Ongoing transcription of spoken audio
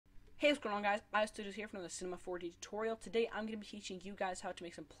Hey, what's going on, guys? iStudios here from the Cinema 4D tutorial. Today I'm going to be teaching you guys how to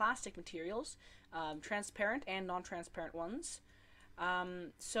make some plastic materials, transparent and non-transparent ones.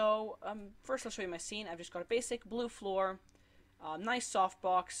 First I'll show you my scene. I've just got a basic blue floor, nice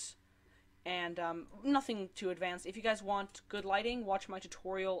softbox, and nothing too advanced. If you guys want good lighting, watch my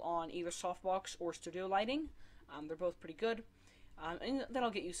tutorial on either softbox or studio lighting. They're both pretty good, and then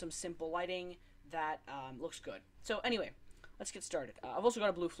I'll get you some simple lighting that looks good. So anyway, let's get started. I've also got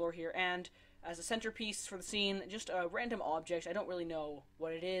a blue floor here, and as a centerpiece for the scene, just a random object. I don't really know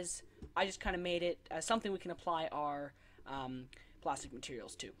what it is. I just kind of made it as something we can apply our plastic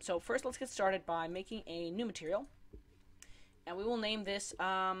materials to. So first, let's get started by making a new material, and we will name this,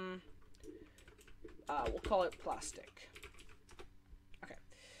 we'll call it plastic. Okay,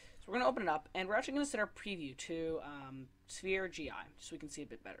 so we're going to open it up, and we're actually going to set our preview to sphere GI, so we can see a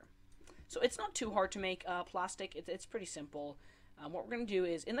bit better. So it's not too hard to make plastic. It's pretty simple. What we're going to do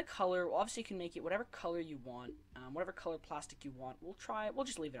is, in the color, well, obviously you can make it whatever color you want, whatever color plastic you want. We'll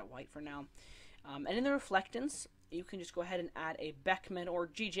just leave it at white for now. And in the reflectance, you can just go ahead and add a Beckman or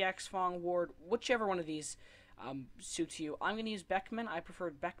GGX, Fong, Ward, whichever one of these suits you. I'm going to use Beckman. I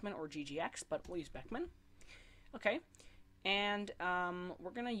preferred Beckman or GGX, but we'll use Beckman. Okay. And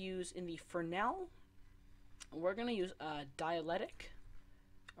we're going to use, in the Fresnel, we're going to use dielectric.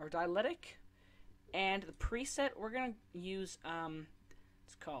 And the preset we're gonna use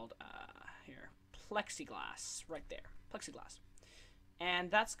it's called here, plexiglass, right there, plexiglass, and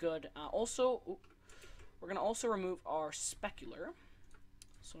that's good. Also, we're gonna also remove our specular,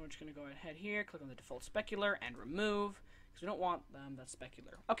 so we're just gonna go ahead here, click on the default specular and remove, because we don't want that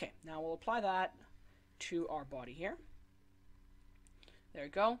specular. Okay, now we'll apply that to our body here. There we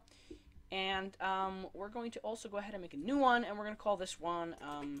go. And we're going to also go ahead and make a new one, and we're going to call this one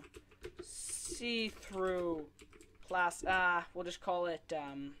see-through we'll just call it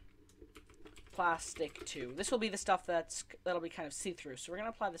plastic 2. This will be the stuff that'll be kind of see-through. So we're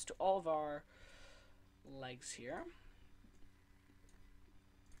going to apply this to all of our legs here.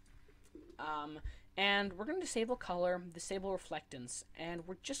 And we're going to disable color, disable reflectance, and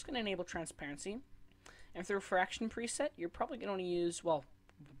we're just going to enable transparency. And for the refraction preset, you're probably going to use, well,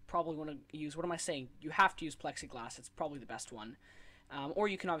 probably want to use, what am I saying? You have to use plexiglass. It's probably the best one. Or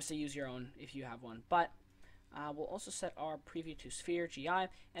you can obviously use your own if you have one. But we'll also set our preview to sphere GI. And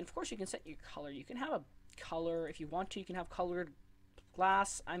of course you can set your color. You can have a color if you want to. You can have colored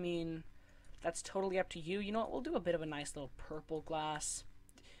glass. I mean, that's totally up to you. You know what? We'll do a bit of a nice little purple glass.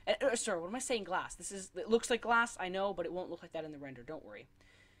 Sorry, what am I saying? Glass. It looks like glass, I know, but it won't look like that in the render. Don't worry.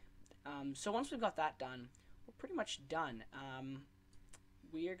 So once we've got that done, we're pretty much done.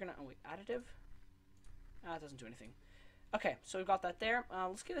 We are gonna, oh wait, additive? It doesn't do anything. Okay, so we've got that there.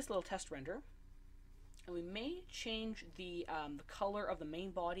 Let's give this a little test render. And we may change the color of the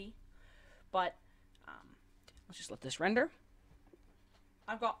main body, but let's just let this render.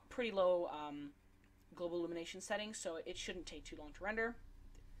 I've got pretty low global illumination settings, so it shouldn't take too long to render.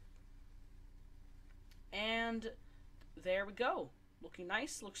 And there we go. Looking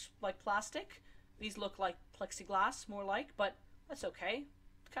nice, looks like plastic. These look like plexiglass, more like, but that's okay.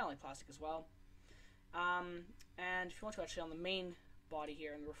 Kind of like plastic as well. And if you want to, actually, on the main body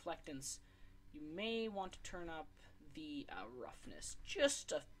here in the reflectance, you may want to turn up the roughness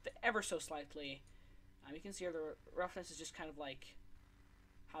just ever so slightly. You can see here the roughness is just kind of like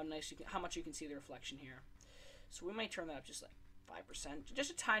how much you can see the reflection here. So we might turn that up just like 5%,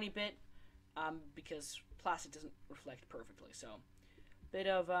 just a tiny bit, because plastic doesn't reflect perfectly. So a bit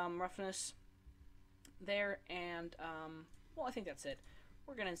of roughness there, and well, I think that's it.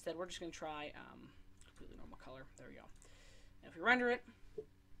 We're just going to try completely normal color. There we go. And if we render it,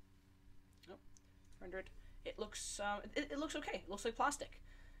 it looks it looks okay. It looks like plastic.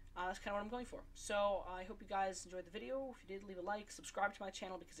 That's kind of what I'm going for. So I hope you guys enjoyed the video. If you did, leave a like, subscribe to my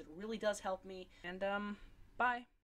channel because it really does help me. And bye.